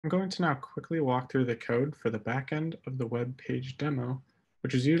I'm going to now quickly walk through the code for the backend of the web page demo,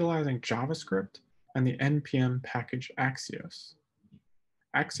 which is utilizing JavaScript and the NPM package Axios.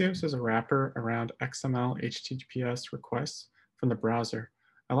 Axios is a wrapper around XML HTTPS requests from the browser,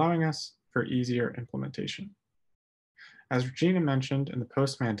 allowing us for easier implementation. As Regina mentioned in the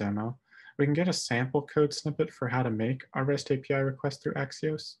Postman demo, we can get a sample code snippet for how to make our REST API request through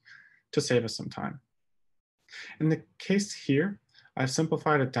Axios to save us some time. In the case here, I've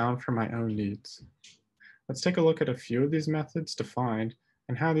simplified it down for my own needs. Let's take a look at a few of these methods defined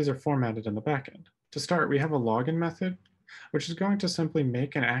and how these are formatted in the backend. To start, we have a login method, which is going to simply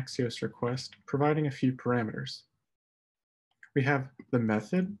make an Axios request, providing a few parameters. We have the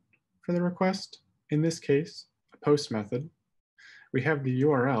method for the request, in this case, a post method. We have the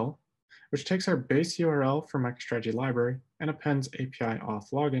URL, which takes our base URL from MicroStrategy library and appends API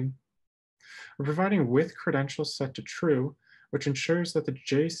auth login. We're providing with credentials set to true, which ensures that the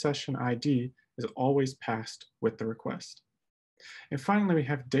JSession ID is always passed with the request. And finally, we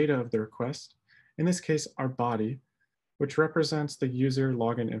have data of the request, in this case, our body, which represents the user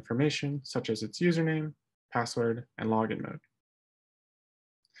login information, such as its username, password, and login mode.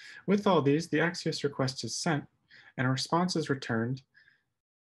 With all these, the Axios request is sent, and a response is returned,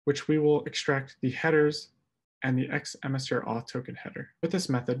 which we will extract the headers and the XMSTR auth token header. With this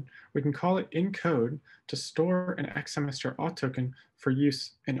method, we can call it in code to store an XMSTR auth token for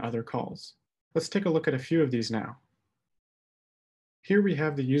use in other calls. Let's take a look at a few of these now. Here we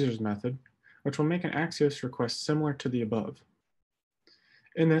have the users method, which will make an Axios request similar to the above.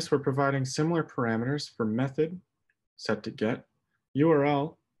 In this, we're providing similar parameters for method, set to get,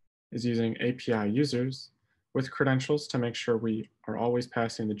 URL is using API users, with credentials to make sure we are always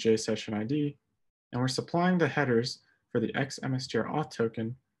passing the JSession ID, and we're supplying the headers for the XMSTR auth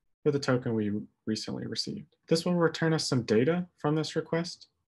token for the token we recently received. This will return us some data from this request,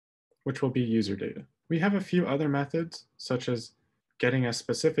 which will be user data. We have a few other methods, such as getting a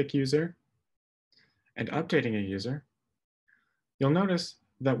specific user and updating a user. You'll notice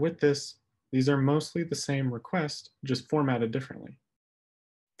that with this, these are mostly the same request, just formatted differently.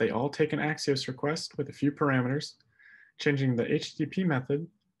 They all take an Axios request with a few parameters, changing the HTTP method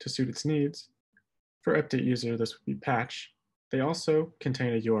to suit its needs. For update user, this would be patch. They also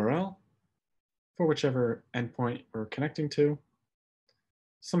contain a URL for whichever endpoint we're connecting to,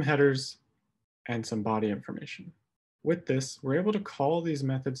 some headers, and some body information. With this, we're able to call these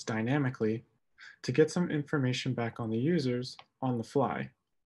methods dynamically to get some information back on the users on the fly.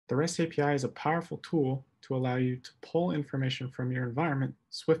 The REST API is a powerful tool to allow you to pull information from your environment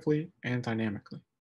swiftly and dynamically.